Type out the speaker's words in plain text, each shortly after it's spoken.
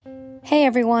Hey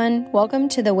everyone, welcome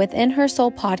to the Within Her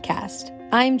Soul podcast.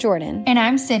 I'm Jordan. And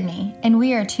I'm Sydney, and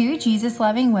we are two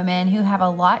Jesus-loving women who have a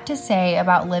lot to say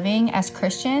about living as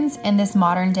Christians in this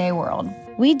modern day world.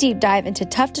 We deep dive into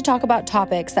tough to talk about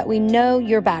topics that we know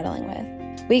you're battling with.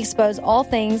 We expose all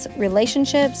things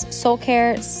relationships, soul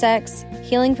care, sex,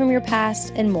 healing from your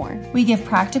past, and more. We give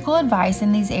practical advice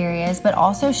in these areas, but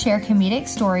also share comedic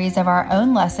stories of our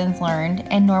own lessons learned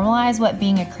and normalize what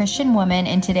being a Christian woman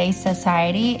in today's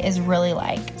society is really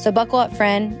like. So buckle up,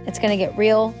 friend. It's going to get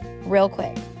real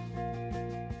quick.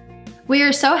 We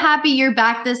are so happy you're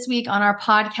back this week on our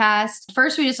podcast.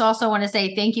 First, we just also want to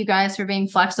say thank you guys for being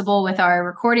flexible with our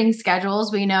recording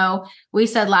schedules. We know we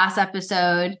said last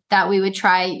episode that we would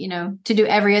try, to do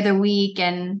every other week.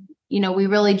 And, we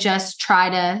really just try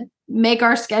to make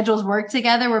our schedules work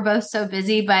together. We're both so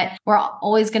busy, but we're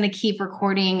always going to keep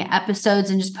recording episodes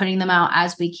and just putting them out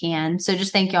as we can. So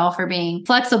just thank y'all for being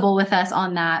flexible with us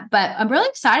on that. But I'm really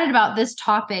excited about this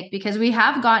topic because we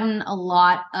have gotten a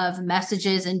lot of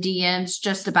messages and DMs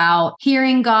just about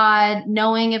hearing God,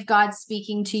 knowing if God's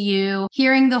speaking to you,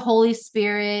 hearing the Holy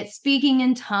Spirit, speaking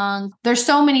in tongues. There's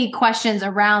so many questions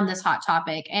around this hot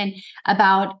topic and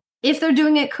about if they're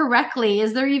doing it correctly.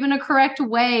 Is there even a correct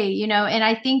way? And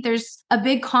I think there's a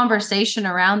big conversation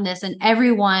around this, and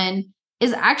everyone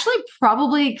is actually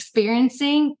probably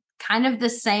experiencing kind of the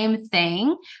same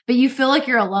thing, but you feel like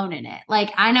you're alone in it.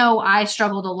 Like, I know I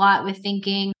struggled a lot with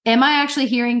thinking, am I actually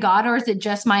hearing God, or is it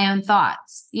just my own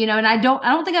thoughts? And I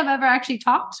don't think I've ever actually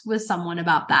talked with someone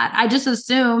about that. I just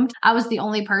assumed I was the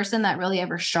only person that really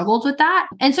ever struggled with that.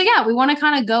 And so, we want to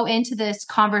kind of go into this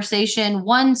conversation,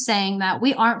 one, saying that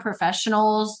we aren't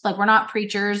professionals, like we're not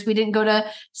preachers. We didn't go to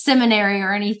seminary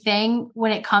or anything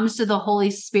when it comes to the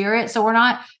Holy Spirit. So we're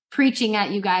not preaching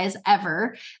at you guys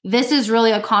ever. This is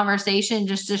really a conversation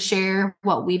just to share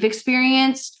what we've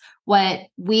experienced, what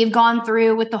we've gone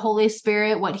through with the Holy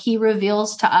Spirit, what he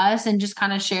reveals to us, and just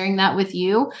kind of sharing that with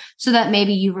you so that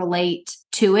maybe you relate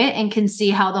to it and can see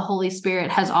how the Holy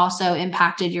Spirit has also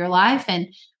impacted your life.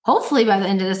 And hopefully by the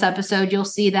end of this episode, you'll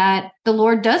see that the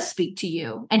Lord does speak to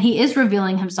you and he is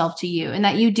revealing himself to you and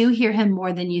that you do hear him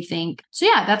more than you think. So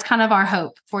that's kind of our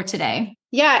hope for today.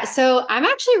 Yeah, so I'm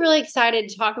actually really excited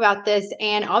to talk about this.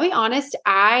 And I'll be honest,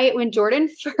 when Jordan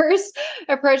first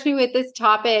approached me with this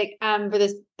topic for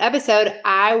this episode,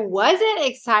 I wasn't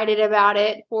excited about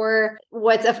it for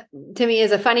to me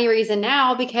is a funny reason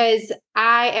now, because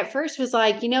I at first was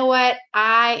like, you know what?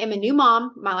 I am a new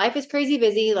mom. My life is crazy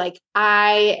busy. Like,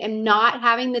 I am not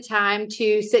having the time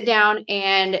to sit down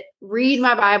and read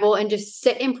my Bible and just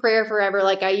sit in prayer forever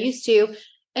like I used to.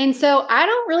 And so I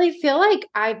don't really feel like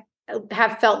I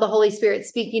have felt the Holy Spirit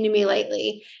speaking to me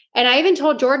lately. And I even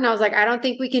told Jordan, I was like, I don't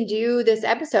think we can do this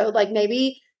episode. Like,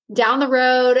 maybe down the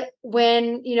road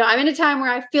when, I'm in a time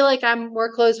where I feel like I'm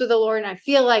more close with the Lord and I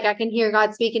feel like I can hear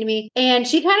God speaking to me. And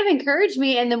she kind of encouraged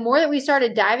me. And the more that we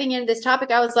started diving into this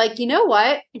topic, I was like, you know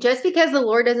what? Just because the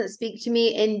Lord doesn't speak to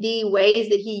me in the ways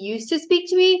that he used to speak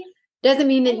to me doesn't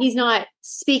mean that he's not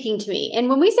speaking to me. And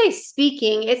when we say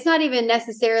speaking, it's not even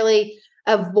necessarily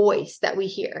a voice that we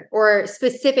hear or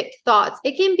specific thoughts.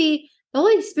 It can be the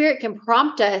Holy Spirit can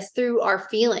prompt us through our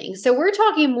feelings. So we're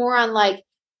talking more on like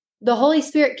the Holy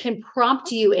Spirit can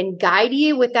prompt you and guide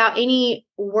you without any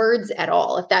words at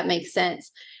all, if that makes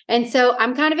sense. And so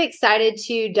I'm kind of excited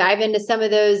to dive into some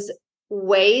of those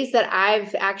ways that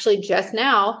I've actually just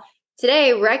now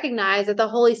today recognize that the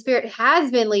Holy Spirit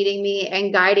has been leading me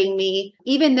and guiding me,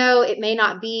 even though it may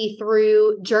not be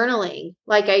through journaling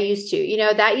like I used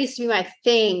to. That used to be my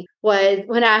thing, was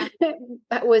when I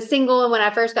was single and when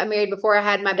I first got married before I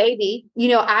had my baby,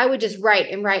 I would just write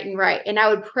and write and write. And I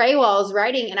would pray while I was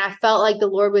writing. And I felt like the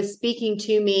Lord was speaking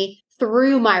to me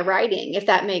through my writing, if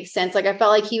that makes sense. Like, I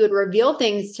felt like he would reveal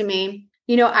things to me.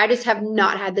 I just have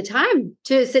not had the time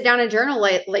to sit down and journal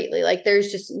lately. Like,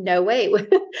 there's just no way.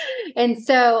 And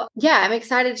so, I'm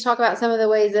excited to talk about some of the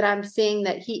ways that I'm seeing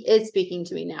that he is speaking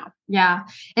to me now. Yeah.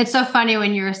 It's so funny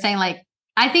when you were saying, like,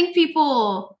 I think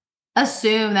people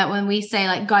assume that when we say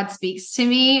like God speaks to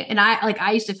me, and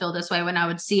I used to feel this way when I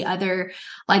would see other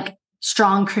like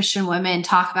strong Christian women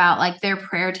talk about like their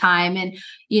prayer time and,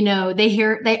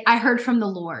 I heard from the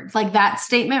Lord. Like, that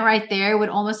statement right there would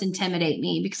almost intimidate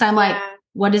me because I'm like,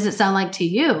 what does it sound like to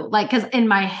you? Like, because in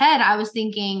my head, I was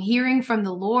thinking hearing from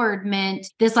the Lord meant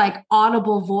this like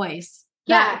audible voice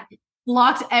that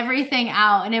blocked everything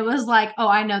out. And it was like, oh,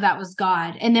 I know that was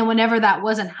God. And then whenever that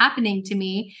wasn't happening to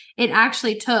me, it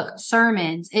actually took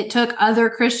sermons. It took other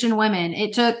Christian women.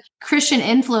 It took Christian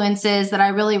influences that I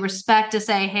really respect to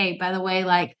say, hey, by the way,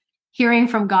 like, hearing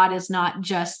from God is not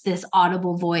just this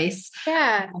audible voice,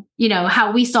 Yeah.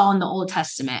 How we saw in the Old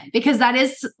Testament, because that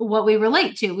is what we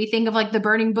relate to. We think of like the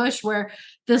burning bush where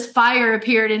this fire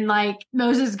appeared and like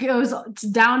Moses goes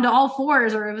down to all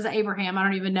fours, or it was Abraham. I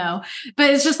don't even know.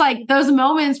 But it's just like those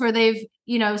moments where they've,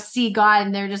 see God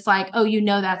and they're just like, oh,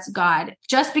 that's God.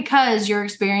 Just because your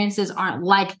experiences aren't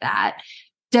like that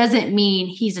doesn't mean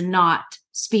he's not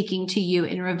speaking to you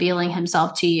and revealing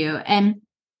himself to you. And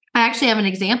I actually have an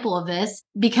example of this,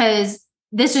 because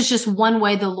this is just one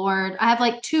way I have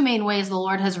like two main ways the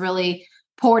Lord has really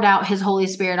poured out his Holy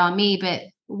Spirit on me. But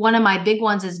one of my big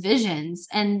ones is visions,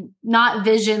 and not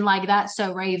vision like That's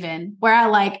So Raven, where I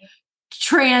like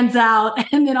trans out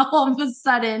and then all of a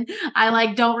sudden I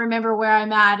like don't remember where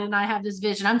I'm at and I have this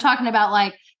vision. I'm talking about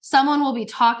like someone will be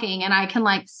talking and I can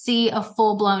like see a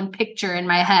full-blown picture in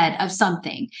my head of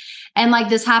something. And like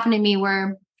this happened to me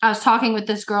where I was talking with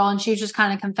this girl and she was just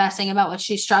kind of confessing about what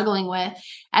she's struggling with.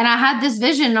 And I had this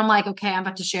vision and I'm like, okay, I'm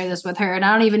about to share this with her. And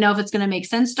I don't even know if it's going to make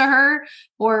sense to her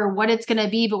or what it's going to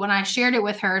be. But when I shared it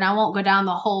with her, and I won't go down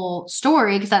the whole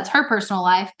story because that's her personal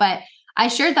life, but I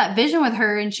shared that vision with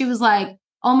her and she was like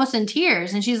almost in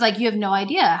tears. And she's like, you have no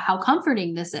idea how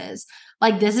comforting this is.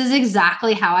 Like, this is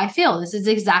exactly how I feel. This is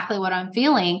exactly what I'm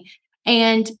feeling.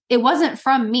 And it wasn't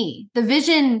from me. The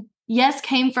vision, yes,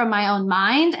 came from my own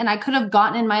mind. And I could have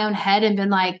gotten in my own head and been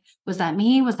like, was that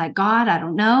me? Was that God? I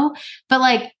don't know. But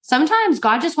like, sometimes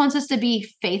God just wants us to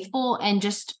be faithful and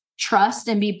just trust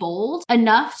and be bold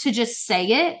enough to just say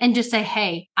it and just say,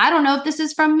 hey, I don't know if this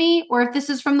is from me or if this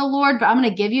is from the Lord, but I'm going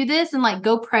to give you this, and like,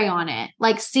 go pray on it.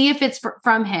 Like, see if it's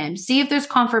from him, see if there's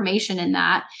confirmation in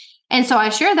that. And so I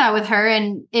shared that with her,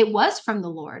 and it was from the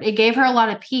Lord. It gave her a lot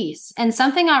of peace. And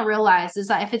something I realized is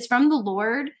that if it's from the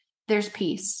Lord, there's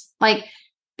peace. Like,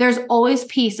 there's always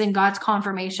peace in God's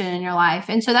confirmation in your life.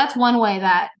 And so that's one way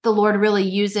that the Lord really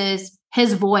uses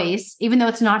his voice, even though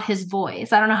it's not his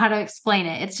voice. I don't know how to explain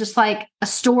it. It's just like a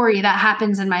story that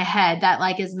happens in my head that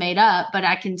like is made up, but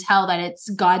I can tell that it's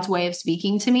God's way of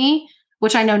speaking to me,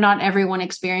 which I know not everyone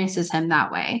experiences him that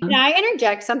way. Can I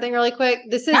interject something really quick?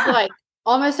 This is like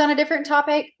almost on a different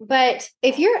topic, but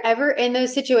if you're ever in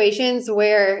those situations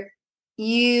where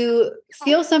you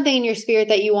feel something in your spirit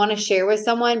that you want to share with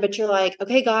someone, but you're like,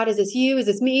 okay, God, is this you? Is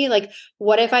this me? Like,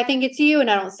 what if I think it's you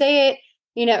and I don't say it,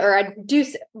 or I do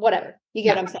whatever, you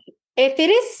get what I'm saying? If it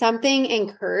is something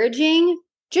encouraging,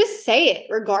 just say it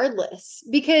regardless,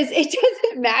 because it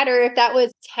doesn't matter if that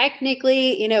was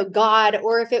technically, God,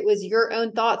 or if it was your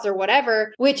own thoughts or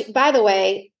whatever, which, by the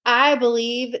way, I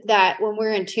believe that when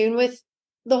we're in tune with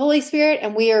the Holy Spirit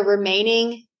and we are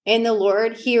remaining in the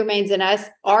Lord, he remains in us.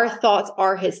 Our thoughts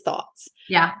are his thoughts.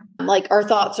 Yeah. Like, our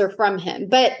thoughts are from him.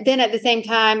 But then at the same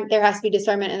time, there has to be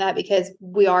discernment in that, because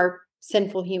we are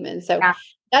sinful humans. So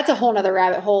that's a whole nother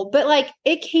rabbit hole. But like,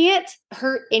 it can't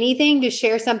hurt anything to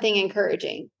share something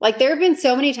encouraging. Like, there have been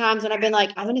so many times when I've been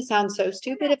like, I'm going to sound so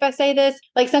stupid if I say this,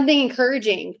 like something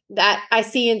encouraging that I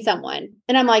see in someone.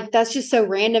 And I'm like, that's just so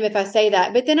random if I say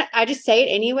that. But then I just say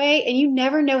it anyway. And you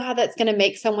never know how that's going to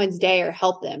make someone's day or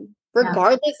help them,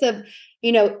 regardless of,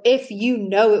 if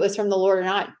it was from the Lord or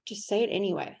not. Just say it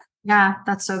anyway. Yeah,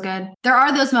 that's so good. There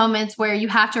are those moments where you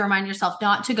have to remind yourself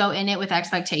not to go in it with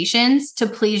expectations to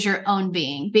please your own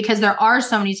being, because there are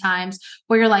so many times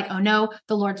where you're like, oh no,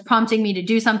 the Lord's prompting me to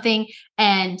do something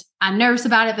and I'm nervous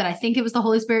about it, but I think it was the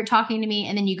Holy Spirit talking to me.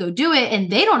 And then you go do it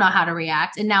and they don't know how to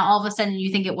react. And now all of a sudden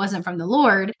you think it wasn't from the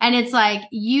Lord. And it's like,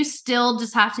 you still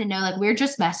just have to know, like, we're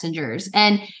just messengers.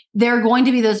 And there are going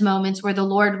to be those moments where the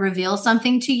Lord reveals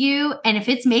something to you. And if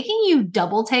it's making you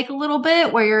double take a little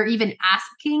bit, where you're even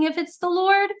asking if it's the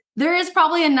Lord, there is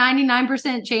probably a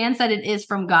 99% chance that it is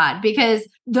from God, because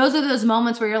those are those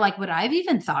moments where you're like, would I have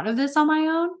even thought of this on my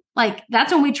own? Like,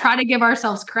 that's when we try to give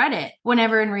ourselves credit,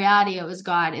 whenever in reality it was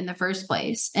God in the first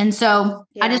place. And so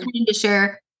I just wanted to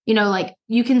share, like,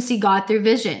 you can see God through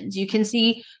visions. You can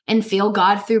see and feel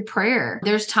God through prayer.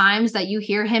 There's times that you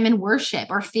hear him in worship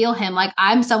or feel him. Like,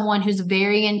 I'm someone who's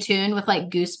very in tune with like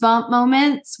goosebump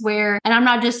moments where, and I'm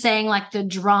not just saying like the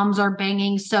drums are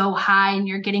banging so high and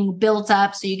you're getting built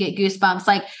up so you get goosebumps.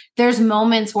 Like, there's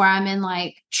moments where I'm in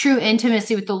like true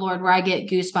intimacy with the Lord where I get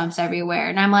goosebumps everywhere.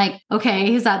 And I'm like,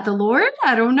 okay, is that the Lord?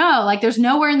 I don't know. Like, there's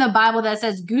nowhere in the Bible that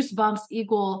says goosebumps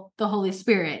equal the Holy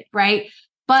Spirit, right?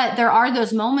 But there are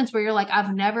those moments where you're like,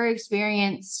 I've never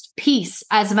experienced peace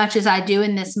as much as I do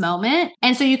in this moment.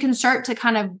 And so you can start to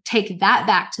kind of take that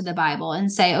back to the Bible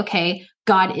and say, okay,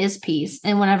 God is peace.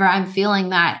 And whenever I'm feeling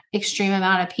that extreme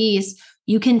amount of peace,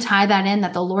 you can tie that in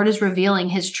that the Lord is revealing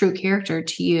his true character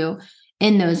to you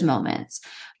in those moments.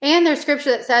 And there's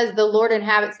scripture that says the Lord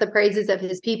inhabits the praises of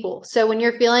his people. So when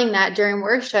you're feeling that during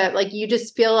worship, like you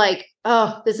just feel like,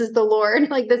 oh, this is the Lord.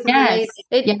 Like this is amazing.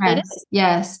 It is.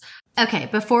 Yes. Okay,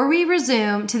 before we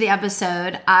resume to the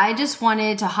episode, I just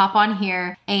wanted to hop on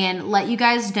here and let you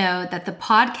guys know that the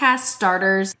Podcast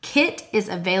Starters Kit is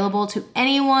available to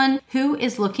anyone who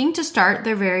is looking to start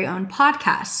their very own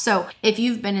podcast. So if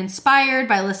you've been inspired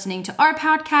by listening to our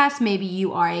podcast, maybe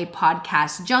you are a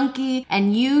podcast junkie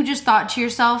and you just thought to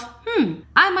yourself,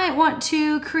 I might want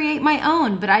to create my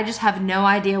own, but I just have no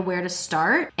idea where to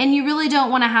start. And you really don't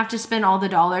want to have to spend all the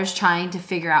dollars trying to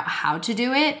figure out how to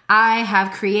do it. I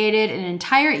have created an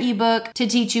entire ebook to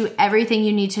teach you everything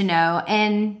you need to know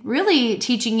and really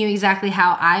teaching you exactly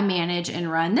how I manage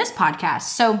and run this podcast.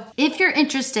 So if you're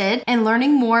interested in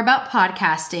learning more about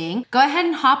podcasting, go ahead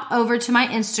and hop over to my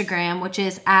Instagram, which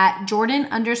is at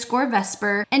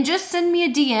Jordan_Vesper, and just send me a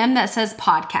DM that says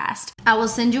podcast. I will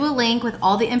send you a link with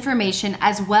all the information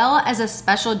as well as a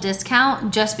special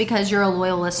discount just because you're a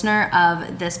loyal listener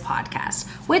of this podcast,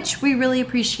 which we really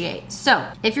appreciate. So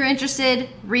if you're interested,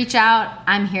 reach out.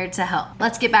 I'm here to help.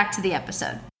 Let's get back to the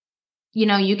episode. You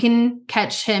know, you can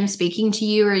catch him speaking to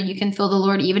you, or you can feel the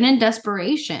Lord even in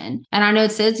desperation. And I know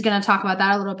Sid's going to talk about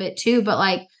that a little bit too, but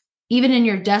like, even in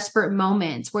your desperate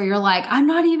moments where you're like, I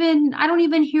don't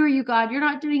even hear you, God. You're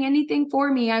not doing anything for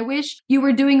me. I wish you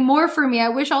were doing more for me. I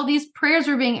wish all these prayers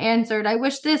were being answered. I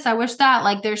wish this, I wish that.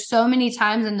 Like there's so many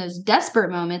times in those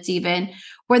desperate moments, even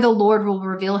where the Lord will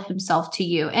reveal himself to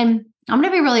you. And I'm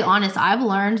going to be really honest. I've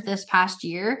learned this past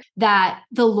year that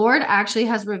the Lord actually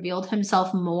has revealed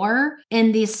himself more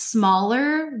in these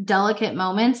smaller, delicate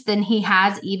moments than he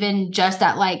has even just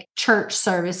at like church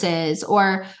services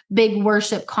or big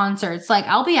worship concerts. Like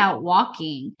I'll be out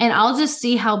walking and I'll just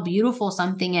see how beautiful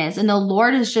something is. And the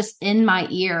Lord is just in my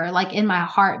ear, like in my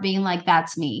heart being like,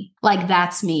 that's me. Like,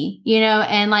 that's me, you know?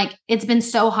 And like, it's been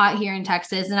so hot here in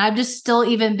Texas. And I've just still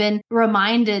even been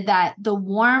reminded that the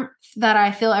warmth that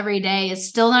I feel every day is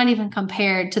still not even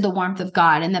compared to the warmth of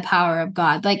God and the power of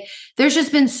God. Like there's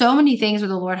just been so many things where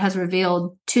the Lord has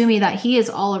revealed to me that he is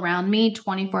all around me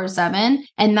 24/7,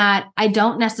 and that I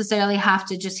don't necessarily have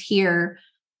to just hear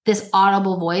this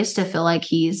audible voice to feel like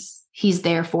he's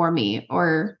there for me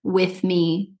or with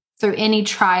me through any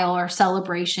trial or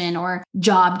celebration or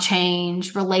job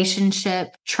change, relationship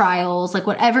trials, like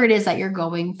whatever it is that you're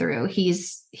going through,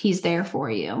 he's there for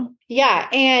you. Yeah.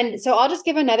 And so I'll just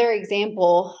give another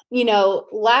example. You know,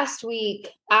 last week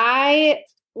I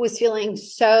was feeling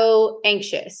so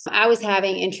anxious. I was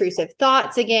having intrusive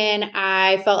thoughts again.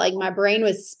 I felt like my brain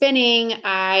was spinning.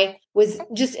 I was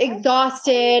just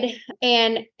exhausted.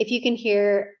 And if you can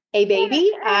hear a baby,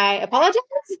 I apologize.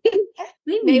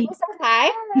 Mabel says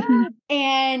hi.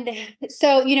 And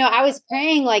so, you know, I was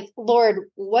praying like, Lord,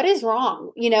 what is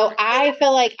wrong? You know, I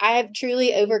feel like I have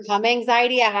truly overcome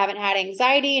anxiety. I haven't had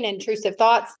anxiety and intrusive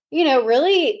thoughts, you know,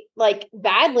 really like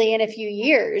badly in a few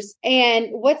years. And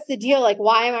what's the deal? Like,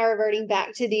 why am I reverting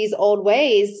back to these old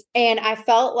ways? And I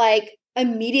felt like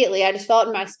immediately, I just felt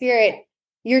in my spirit,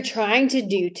 you're trying to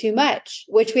do too much,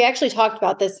 which we actually talked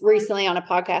about this recently on a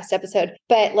podcast episode,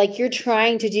 but like you're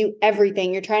trying to do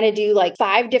everything. You're trying to do like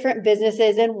 5 different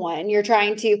businesses in one. You're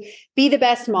trying to be the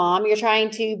best mom. You're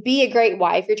trying to be a great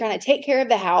wife. You're trying to take care of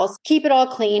the house, keep it all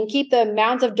clean, keep the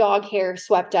mounds of dog hair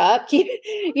swept up, keep,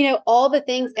 you know, all the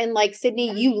things. And like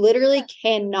Sydney, you literally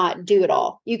cannot do it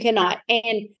all. You cannot.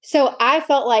 And so I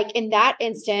felt like in that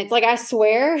instance, like I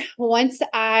swear, once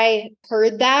I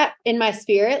heard that in my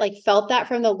spirit, like felt that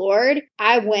from the Lord,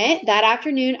 I went that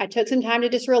afternoon. I took some time to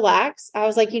just relax. I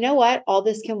was like, you know what? All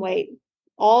this can wait.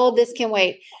 All this can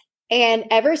wait. And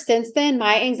ever since then,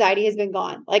 my anxiety has been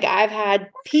gone. Like I've had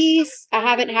peace. I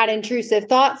haven't had intrusive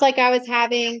thoughts like I was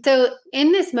having. So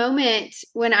in this moment,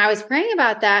 when I was praying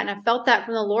about that and I felt that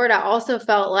from the Lord, I also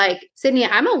felt like, Sydney,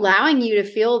 I'm allowing you to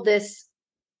feel this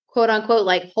quote unquote,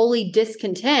 like holy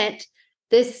discontent.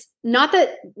 This, not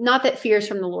that fear is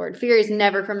from the Lord. Fear is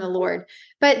never from the Lord,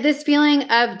 but this feeling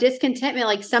of discontentment,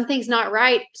 like something's not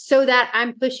right, so that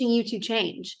I'm pushing you to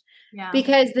change. Yeah.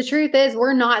 Because the truth is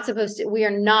we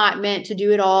are not meant to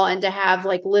do it all and to have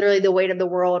like literally the weight of the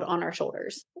world on our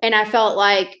shoulders. And I felt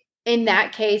like in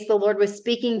that case, the Lord was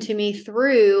speaking to me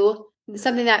through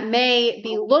something that may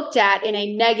be looked at in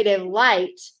a negative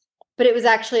light, but it was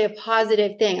actually a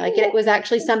positive thing. Like it was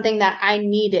actually something that I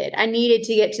needed. I needed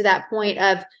to get to that point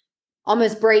of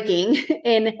almost breaking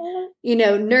in, you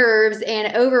know, nerves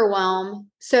and overwhelm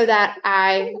so that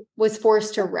I was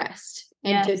forced to rest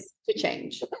and to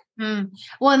change.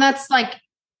 Well, and that's like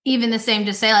even the same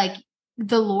to say like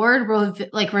the Lord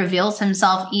reveals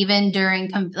himself even during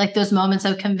like those moments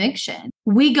of conviction.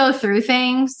 We go through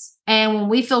things And when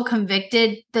we feel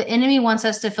convicted, the enemy wants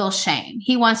us to feel shame.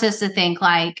 He wants us to think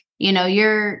like,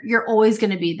 you're always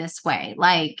going to be this way.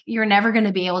 Like, you're never going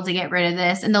to be able to get rid of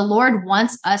this. And the Lord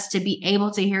wants us to be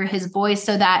able to hear his voice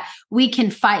so that we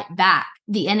can fight back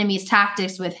the enemy's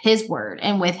tactics with his word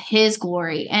and with his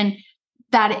glory. And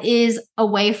that is a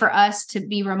way for us to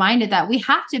be reminded that we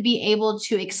have to be able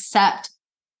to accept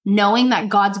knowing that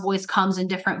God's voice comes in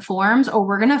different forms, or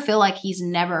we're going to feel like he's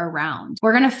never around.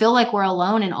 We're going to feel like we're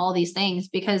alone in all these things,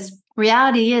 because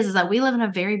reality is that we live in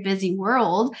a very busy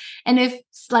world. And if,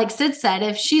 like Sid said,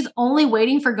 if she's only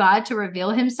waiting for God to reveal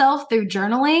himself through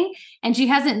journaling, and she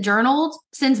hasn't journaled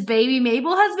since baby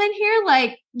Mabel has been here,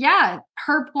 like, yeah,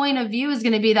 her point of view is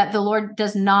going to be that the Lord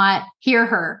does not hear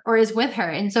her or is with her.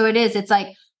 And so it's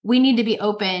like, we need to be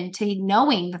open to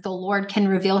knowing that the Lord can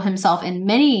reveal himself in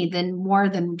more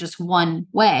than just one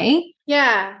way.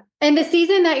 Yeah. And the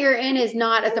season that you're in is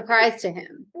not a surprise to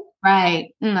him.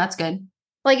 Right. That's good.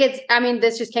 Like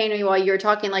this just came to me while you were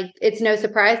talking, like, it's no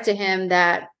surprise to him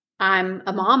that I'm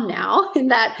a mom now and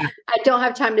that I don't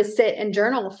have time to sit and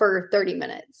journal for 30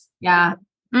 minutes. Yeah.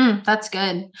 That's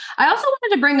good. I also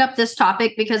wanted to bring up this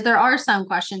topic because there are some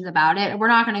questions about it. We're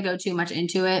not going to go too much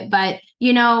into it, but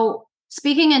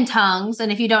speaking in tongues,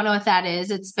 and if you don't know what that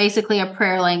is, it's basically a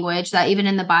prayer language that even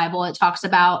in the Bible, it talks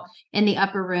about in the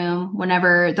upper room,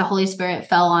 whenever the Holy Spirit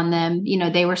fell on them,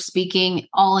 they were speaking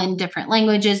all in different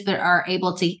languages, but are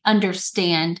able to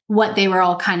understand what they were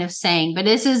all kind of saying. But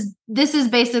this is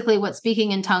basically what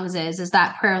speaking in tongues is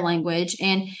that prayer language.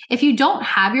 And if you don't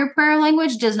have your prayer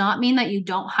language, does not mean that you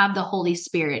don't have the Holy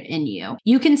Spirit in you.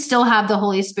 You can still have the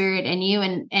Holy Spirit in you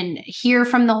and hear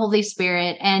from the Holy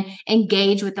Spirit and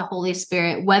engage with the Holy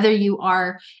Spirit, whether you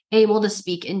are able to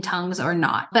speak in tongues or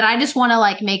not. But I just want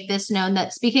to make this known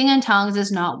that speaking in tongues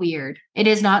is not weird. It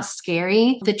is not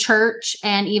scary. The church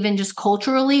and even just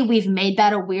culturally, we've made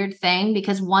that a weird thing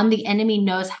because one, the enemy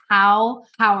knows how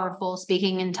powerful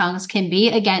speaking in tongues can be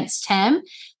against him,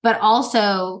 but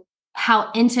also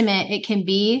how intimate it can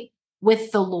be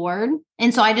with the Lord.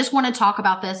 And so I just want to talk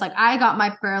about this. Like, I got my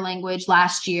prayer language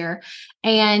last year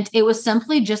and it was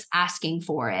simply just asking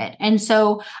for it. And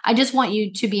so I just want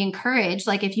you to be encouraged.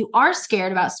 Like, if you are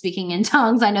scared about speaking in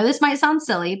tongues, I know this might sound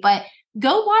silly, but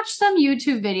go watch some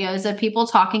YouTube videos of people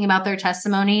talking about their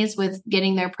testimonies with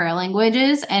getting their prayer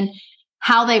languages and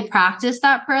how they practice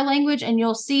that prayer language. And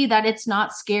you'll see that it's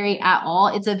not scary at all.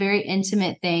 It's a very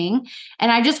intimate thing.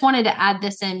 And I just wanted to add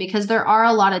this in because there are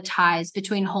a lot of ties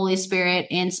between Holy Spirit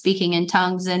and speaking in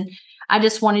tongues. And I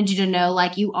just wanted you to know,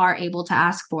 you are able to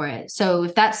ask for it. So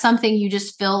if that's something you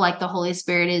just feel like the Holy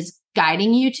Spirit is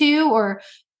guiding you to, or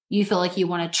you feel like you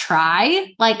want to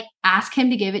try, ask him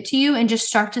to give it to you and just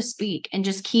start to speak and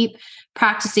just keep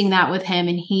practicing that with him.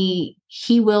 And he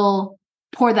will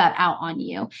pour that out on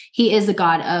you. He is the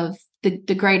God of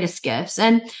the greatest gifts.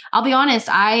 And I'll be honest,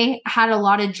 I had a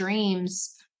lot of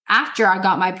dreams after I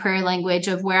got my prayer language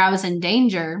of where I was in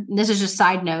danger. And this is just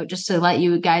side note, just to let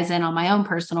you guys in on my own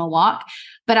personal walk.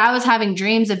 But I was having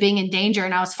dreams of being in danger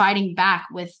and I was fighting back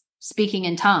with speaking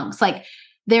in tongues.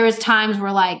 There was times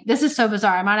where this is so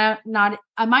bizarre.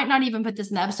 I might not even put this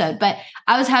in the episode, but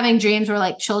I was having dreams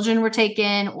where children were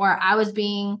taken or I was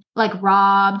being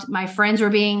robbed. My friends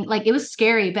were being it was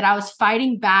scary, but I was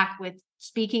fighting back with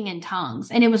speaking in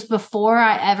tongues. And it was before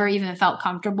I ever even felt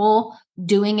comfortable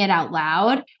doing it out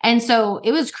loud. And so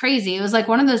it was crazy. It was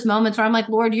one of those moments where I'm like,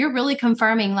 Lord, you're really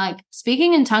confirming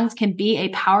speaking in tongues can be a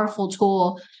powerful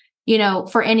tool,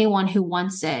 for anyone who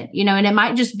wants it, and it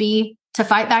might just be to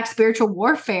fight back spiritual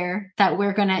warfare that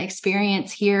we're going to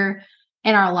experience here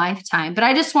in our lifetime. But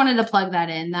I just wanted to plug that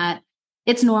in, that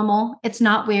it's normal. It's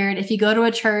not weird. If you go to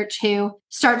a church who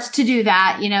starts to do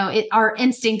that, our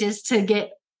instinct is to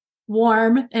get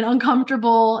warm and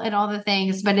uncomfortable and all the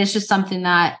things, but it's just something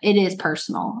that it is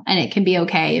personal and it can be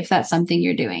okay if that's something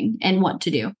you're doing and want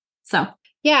to do. So,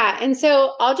 yeah. And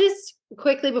so I'll just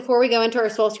quickly, before we go into our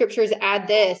soul scriptures, add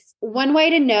this. One way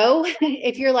to know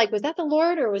if you're was that the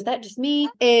Lord or was that just me,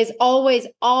 is always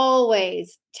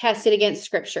test it against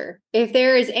scripture. If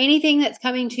there is anything that's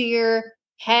coming to your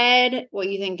head, what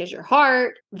you think is your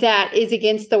heart, that is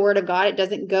against the word of God, it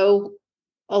doesn't go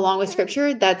along with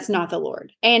scripture, that's not the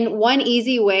Lord. And one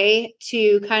easy way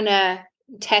to kind of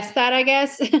test that, I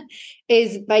guess,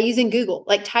 is by using Google.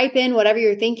 Type in whatever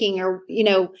you're thinking or,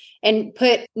 and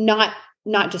put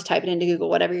not just type it into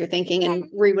Google, whatever you're thinking, and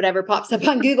read whatever pops up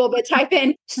on Google, but type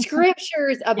in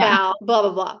scriptures about blah,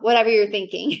 blah, blah, whatever you're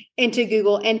thinking into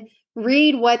Google and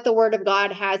read what the word of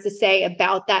God has to say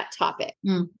about that topic.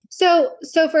 So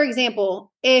for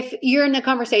example, if you're in a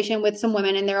conversation with some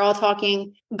women and they're all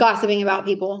talking, gossiping about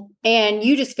people, and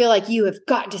you just feel like you have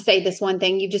got to say this one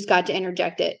thing, you've just got to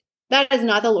interject it. That is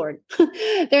not the Lord.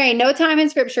 There ain't no time in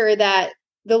scripture that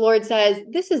the Lord says,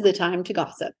 this is the time to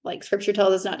gossip. Like scripture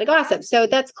tells us not to gossip. So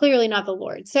that's clearly not the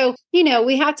Lord. So,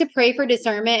 we have to pray for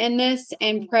discernment in this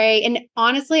and pray. And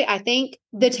honestly, I think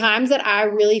the times that I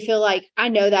really feel like I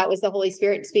know that was the Holy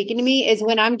Spirit speaking to me is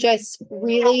when I'm just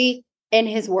really in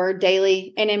his word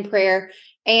daily and in prayer.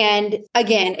 And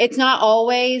again, it's not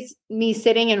always me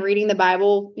sitting and reading the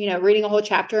Bible, reading a whole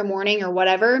chapter a morning or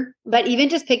whatever, but even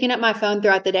just picking up my phone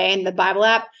throughout the day and the Bible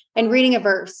app and reading a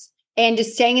verse. And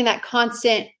just staying in that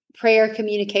constant prayer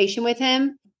communication with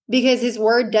him, because his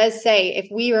word does say, if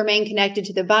we remain connected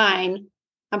to the vine,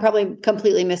 I'm probably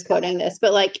completely misquoting this,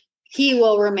 but like he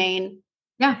will remain.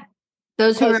 Yeah.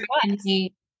 Those who remain in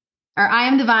me, or I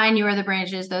am the vine, you are the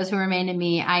branches. Those who remain in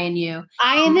me, I in you.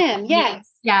 I in them.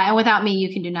 Yes. Yeah. And without me,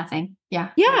 you can do nothing. Yeah.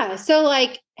 Yeah. So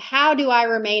like, how do I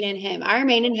remain in him? I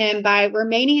remain in him by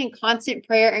remaining in constant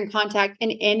prayer and contact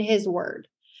and in his word.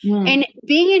 And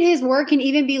being in his word can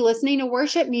even be listening to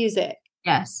worship music.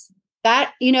 Yes.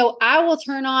 That, I will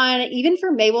turn on, even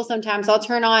for Mabel, sometimes I'll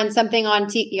turn on something on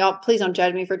TV. Y'all, please don't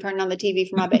judge me for turning on the TV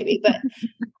for my baby, but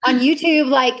on YouTube,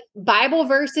 like Bible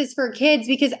verses for kids,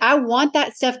 because I want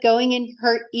that stuff going in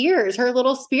her ears, her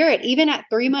little spirit, even at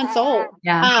 3 months old.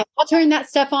 Yeah. I'll turn that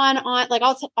stuff on like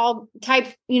I'll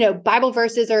type, Bible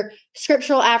verses or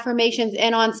scriptural affirmations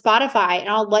in on Spotify, and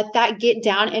I'll let that get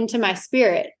down into my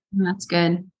spirit. That's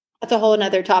good. That's a whole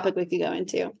another topic we could go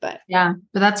into, but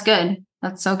that's good.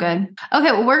 That's so good.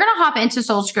 Okay. Well, we're going to hop into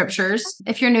soul scriptures.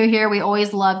 If you're new here, we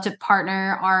always love to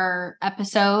partner our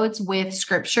episodes with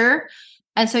scripture.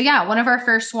 And so, one of our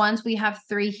first ones, we have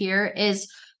 3 here,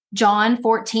 is John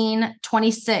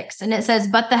 14:26. And it says,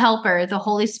 but the helper, the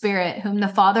Holy Spirit, whom the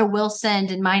Father will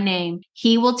send in my name,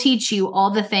 he will teach you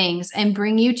all the things and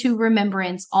bring you to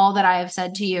remembrance all that I have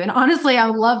said to you. And honestly, I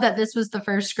love that this was the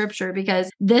first scripture,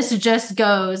 because this just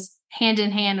goes hand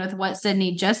in hand with what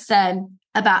Sydney just said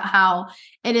about how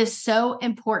it is so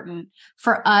important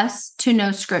for us to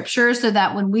know scripture so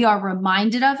that when we are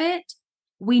reminded of it,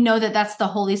 we know that that's the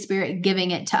Holy Spirit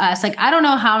giving it to us. Like, I don't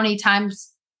know how many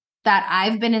times that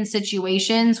I've been in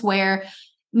situations where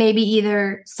maybe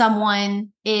either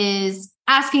someone is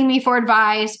asking me for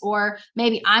advice, or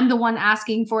maybe I'm the one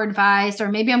asking for advice, or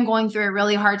maybe I'm going through a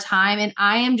really hard time and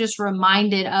I am just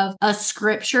reminded of a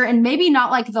scripture, and maybe not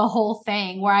like the whole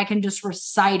thing where I can just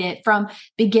recite it from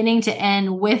beginning to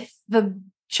end with the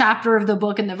chapter of the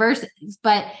book and the verses,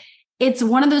 but it's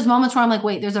one of those moments where I'm like,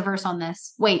 wait, there's a verse on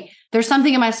this. Wait, there's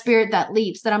something in my spirit that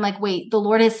leaps that I'm like, wait, the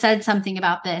Lord has said something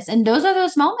about this. And those are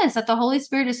those moments that the Holy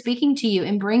Spirit is speaking to you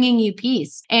and bringing you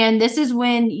peace. And this is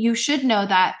when you should know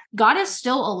that God is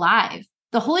still alive.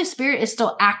 The Holy Spirit is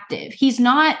still active. He's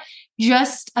not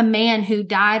just a man who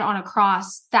died on a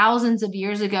cross thousands of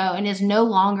years ago and is no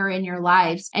longer in your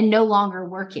lives and no longer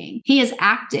working. He is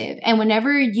active. And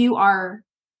whenever you are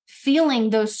feeling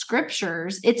those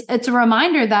scriptures, it's a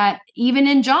reminder that even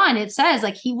in John, it says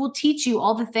like, he will teach you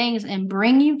all the things and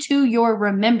bring you to your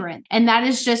remembrance. And that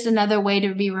is just another way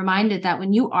to be reminded that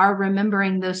when you are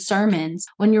remembering those sermons,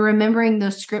 when you're remembering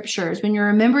those scriptures, when you're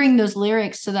remembering those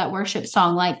lyrics to that worship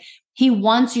song, like he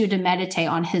wants you to meditate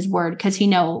on his word, because he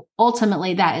knows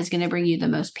ultimately that is going to bring you the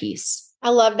most peace. I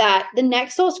love that. The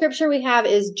next soul scripture we have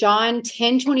is John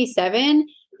 10:27.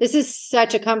 This is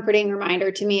such a comforting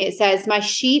reminder to me. It says, my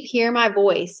sheep hear my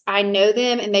voice. I know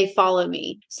them and they follow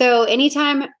me. So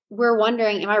anytime we're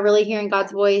wondering, am I really hearing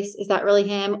God's voice? Is that really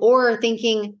him? Or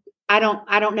thinking, I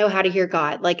don't know how to hear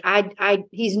God. Like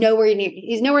he's nowhere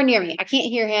near me. I can't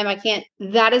hear him.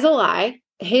 That is a lie.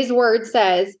 His word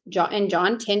says in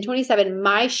John 10:27,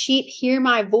 my sheep hear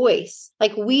my voice.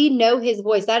 Like we know his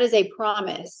voice. That is a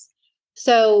promise.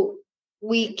 So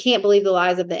we can't believe the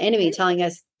lies of the enemy telling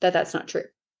us that that's not true.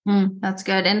 That's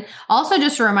good. And also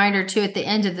just a reminder too, at the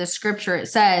end of the scripture, it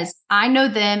says, I know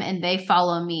them and they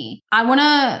follow me. I want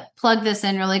to plug this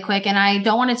in really quick, and I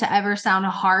don't want it to ever sound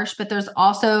harsh, but there's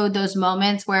also those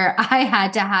moments where I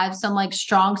had to have some like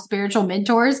strong spiritual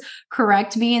mentors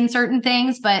correct me in certain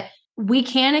things, but we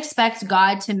can't expect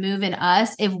God to move in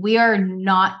us if we are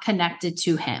not connected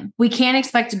to him. We can't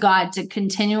expect God to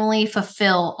continually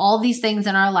fulfill all these things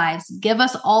in our lives, give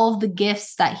us all of the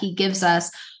gifts that he gives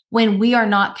us when we are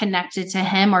not connected to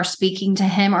him or speaking to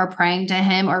him or praying to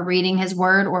him or reading his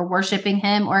word or worshiping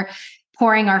him or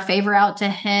pouring our favor out to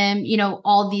him,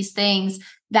 all these things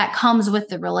that comes with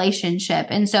the relationship.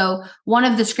 And so one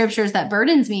of the scriptures that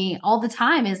burdens me all the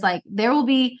time is like, there will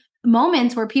be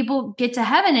moments where people get to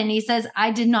heaven and he says,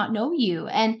 I did not know you.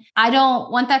 And I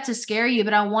don't want that to scare you,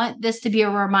 but I want this to be a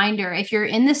reminder. If you're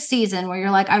in this season where you're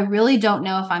like, I really don't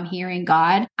know if I'm hearing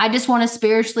God, I just want to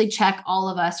spiritually check all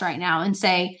of us right now and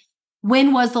say,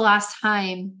 when was the last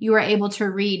time you were able to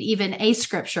read even a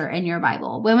scripture in your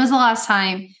Bible? When was the last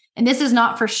time? And this is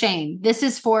not for shame. This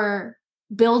is for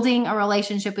building a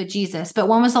relationship with Jesus. But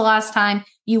when was the last time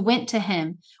you went to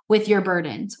him with your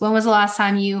burdens? When was the last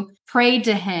time you prayed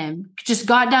to him, just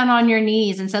got down on your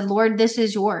knees and said, Lord, this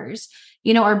is yours,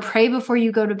 or pray before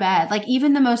you go to bed. Like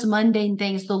even the most mundane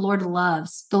things, the Lord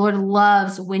loves. The Lord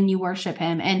loves when you worship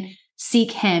him and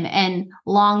seek him and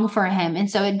long for him. And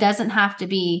so it doesn't have to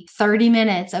be 30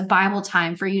 minutes of Bible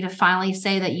time for you to finally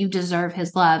say that you deserve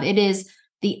his love. It is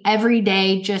the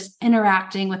everyday just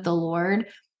interacting with the Lord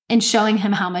and showing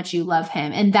him how much you love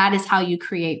him. And that is how you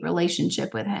create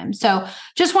relationship with him. So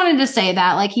just wanted to say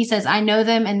that, like he says, I know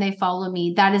them and they follow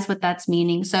me. That is what that's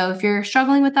meaning. So if you're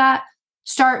struggling with that,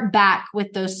 start back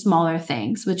with those smaller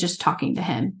things, with just talking to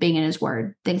him, being in his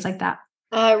word, things like that.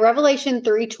 Revelation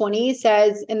 3:20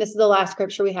 says, and this is the last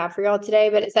scripture we have for y'all today,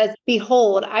 but it says,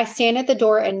 behold, I stand at the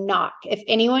door and knock. If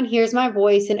anyone hears my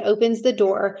voice and opens the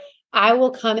door, I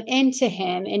will come into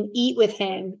him and eat with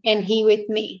him and he with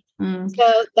me.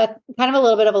 So that's kind of a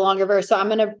little bit of a longer verse. So I'm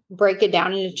going to break it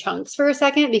down into chunks for a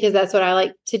second, because that's what I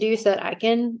like to do so that I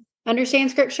can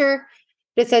understand scripture.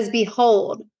 It says,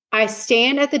 behold, I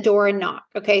stand at the door and knock.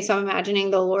 Okay. So I'm imagining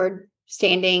the Lord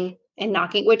standing and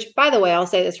knocking, which, by the way, I'll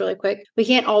say this really quick. We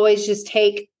can't always just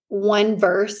take one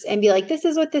verse and be like, this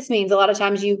is what this means. A lot of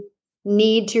times you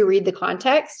need to read the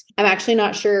context. I'm actually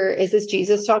not sure. Is this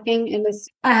Jesus talking in this?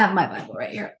 I have my Bible right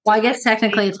here. Well, I guess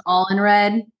technically it's all in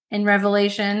red in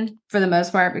Revelation for the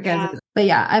most part, but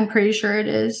yeah, I'm pretty sure it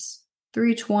is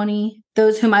 3:20.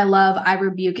 Those whom I love, I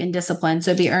rebuke and discipline.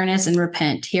 So be earnest and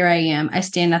repent. Here I am. I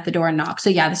stand at the door and knock. So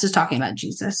yeah, this is talking about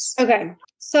Jesus. Okay.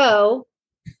 So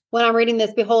when I'm reading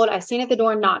this, behold, I stand at the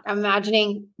door and knock. I'm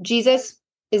imagining Jesus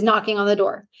is knocking on the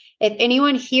door. If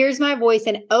anyone hears my voice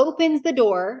and opens the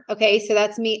door, okay, so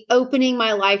that's me opening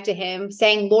my life to him,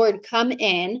 saying, Lord, come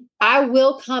in. I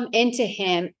will come into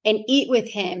him and eat with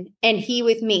him and he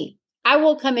with me. I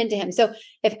will come into him. So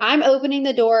if I'm opening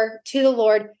the door to the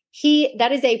Lord,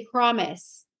 that is a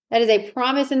promise. That is a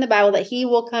promise in the Bible that he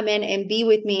will come in and be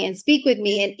with me and speak with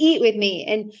me and eat with me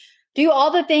and do all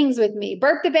the things with me,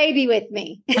 burp the baby with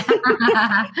me.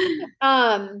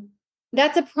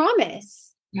 That's a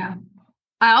promise. Yeah.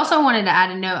 I also wanted to add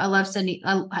a note. I love Sydney.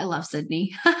 I love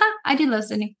Sydney. I do love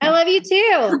Sydney. I love you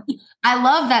too. I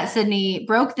love that Sydney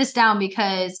broke this down,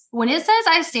 because when it says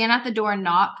I stand at the door and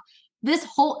knock, this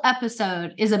whole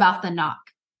episode is about the knock.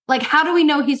 Like, how do we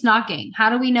know he's knocking? How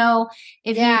do we know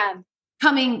if he's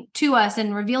coming to us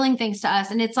and revealing things to us?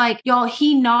 And it's like, y'all,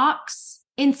 he knocks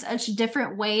in such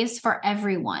different ways for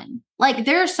everyone. Like,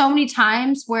 there are so many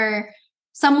times where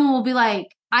someone will be like,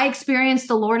 I experienced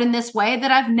the Lord in this way that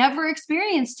I've never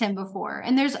experienced him before.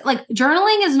 And there's like,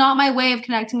 journaling is not my way of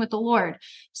connecting with the Lord.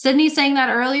 Sydney saying that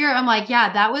earlier, I'm like,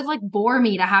 yeah, that would like bore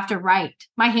me to have to write.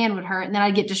 My hand would hurt and then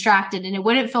I'd get distracted and it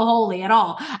wouldn't feel holy at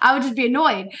all. I would just be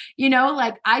annoyed.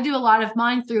 Like I do a lot of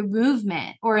mine through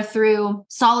movement or through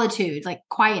solitude, like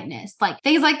quietness, like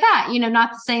things like that.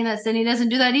 Not saying that Sydney doesn't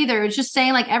do that either. It's just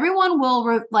saying like everyone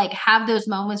will have those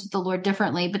moments with the Lord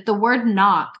differently. But the word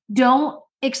knock, don't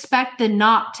expect the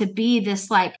knock to be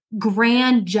this like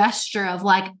grand gesture of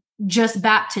like just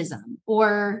baptism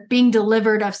or being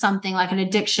delivered of something like an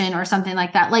addiction or something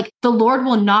like that. Like the Lord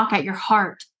will knock at your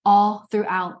heart all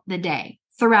throughout the day,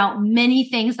 throughout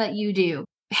many things that you do,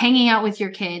 hanging out with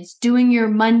your kids, doing your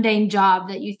mundane job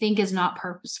that you think is not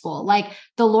purposeful. Like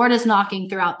the Lord is knocking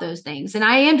throughout those things. And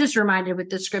I am just reminded with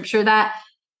the scripture that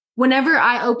whenever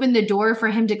I open the door for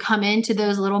him to come into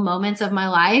those little moments of my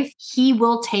life, he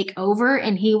will take over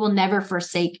and he will never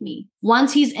forsake me.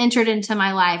 Once he's entered into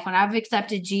my life, when I've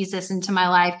accepted Jesus into my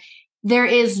life, there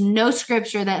is no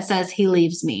scripture that says he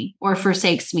leaves me or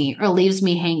forsakes me or leaves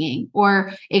me hanging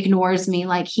or ignores me.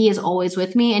 Like he is always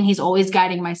with me and he's always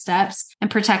guiding my steps and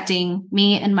protecting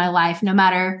me and my life, no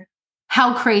matter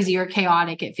how crazy or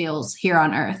chaotic it feels here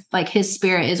on earth. Like his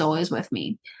spirit is always with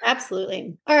me.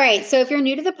 Absolutely. All right. So if you're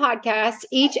new to the podcast,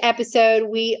 each episode,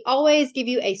 we always give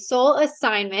you a soul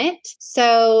assignment.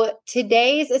 So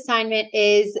today's assignment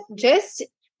is just,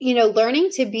 learning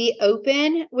to be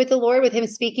open with the Lord, with him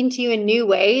speaking to you in new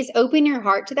ways. Open your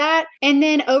heart to that. And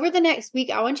then over the next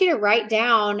week, I want you to write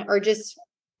down or just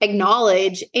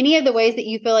acknowledge any of the ways that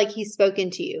you feel like he's spoken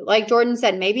to you. Like Jordan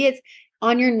said, maybe it's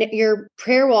on your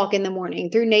prayer walk in the morning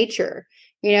through nature.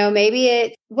 Maybe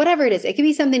it's whatever it is. It could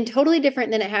be something totally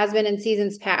different than it has been in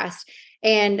seasons past.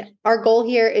 And our goal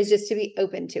here is just to be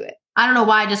open to it. I don't know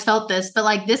why I just felt this, but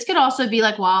like this could also be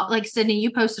like, wow, like Sydney,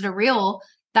 you posted a reel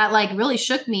that like really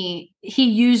shook me. He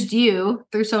used you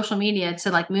through social media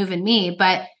to like move in me,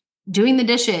 but doing the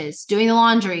dishes, doing the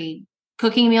laundry,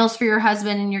 cooking meals for your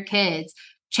husband and your kids,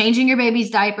 changing your baby's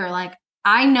diaper. Like,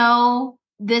 I know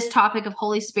this topic of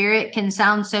Holy Spirit can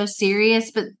sound so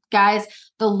serious, but guys,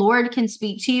 the Lord can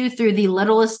speak to you through the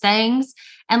littlest things.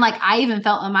 And like, I even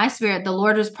felt in my spirit, the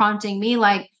Lord was prompting me,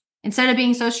 like, instead of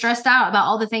being so stressed out about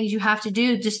all the things you have to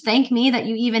do, just thank me that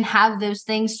you even have those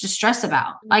things to stress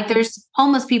about. Like there's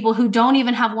homeless people who don't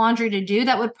even have laundry to do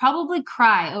that would probably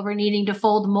cry over needing to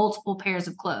fold multiple pairs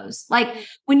of clothes. Like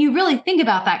when you really think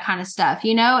about that kind of stuff,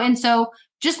 And so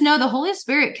just know the Holy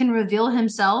Spirit can reveal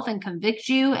himself and convict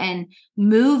you and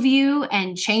move you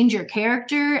and change your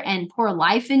character and pour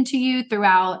life into you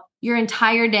throughout your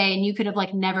entire day. And you could have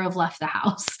like never have left the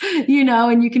house,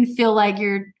 and you can feel like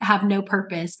you have no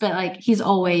purpose, but like he's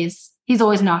always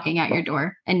knocking at your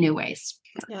door in new ways.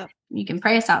 Yeah. You can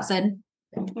pray us out, Sid.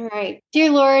 All right. Dear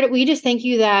Lord, we just thank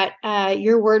you that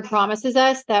your word promises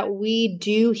us that we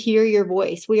do hear your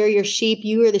voice. We are your sheep.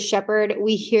 You are the shepherd.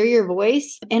 We hear your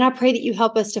voice. And I pray that you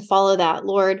help us to follow that,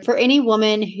 Lord. For any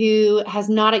woman who has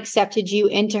not accepted you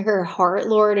into her heart,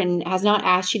 Lord, and has not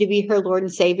asked you to be her Lord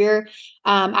and Savior,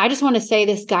 I just want to say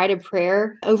this guided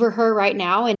prayer over her right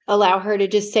now and allow her to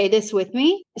just say this with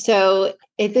me. So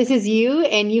if this is you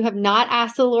and you have not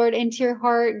asked the Lord into your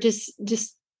heart, just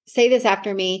say this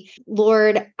after me.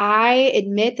 Lord, I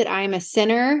admit that I am a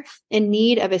sinner in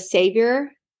need of a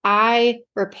Savior. I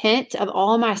repent of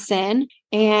all my sin,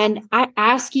 and I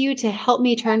ask you to help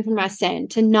me turn from my sin,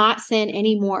 to not sin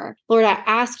anymore. Lord, I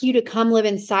ask you to come live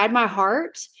inside my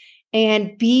heart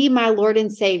and be my Lord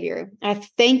and Savior. I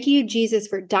thank you, Jesus,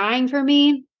 for dying for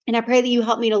me, and I pray that you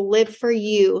help me to live for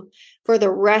you for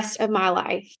the rest of my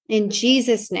life. In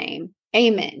Jesus' name.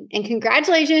 Amen. And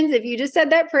congratulations if you just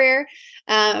said that prayer.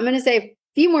 I'm going to say a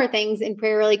few more things in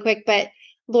prayer really quick, but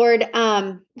Lord,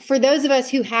 for those of us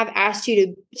who have asked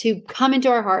you to come into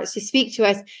our hearts, to speak to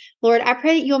us, Lord, I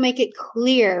pray that you'll make it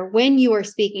clear when you are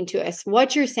speaking to us,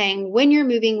 what you're saying, when you're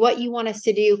moving, what you want us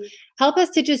to do. Help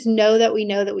us to just know that we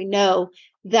know that we know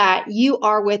that you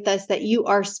are with us, that you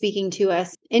are speaking to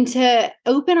us, and to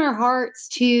open our hearts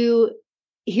to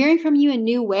hearing from you in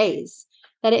new ways,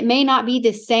 that it may not be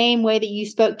the same way that you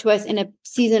spoke to us in a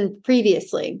season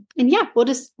previously. And yeah, we'll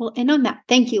end on that.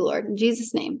 Thank you, Lord. In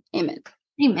Jesus' name, amen.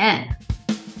 Amen.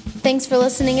 Thanks for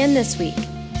listening in this week.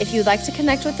 If you'd like to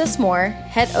connect with us more,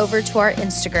 head over to our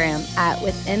Instagram at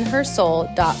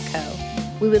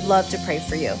withinhersoul.co. We would love to pray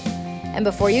for you. And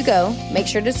before you go, make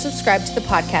sure to subscribe to the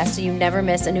podcast so you never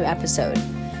miss a new episode.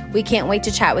 We can't wait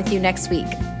to chat with you next week.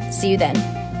 See you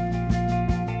then.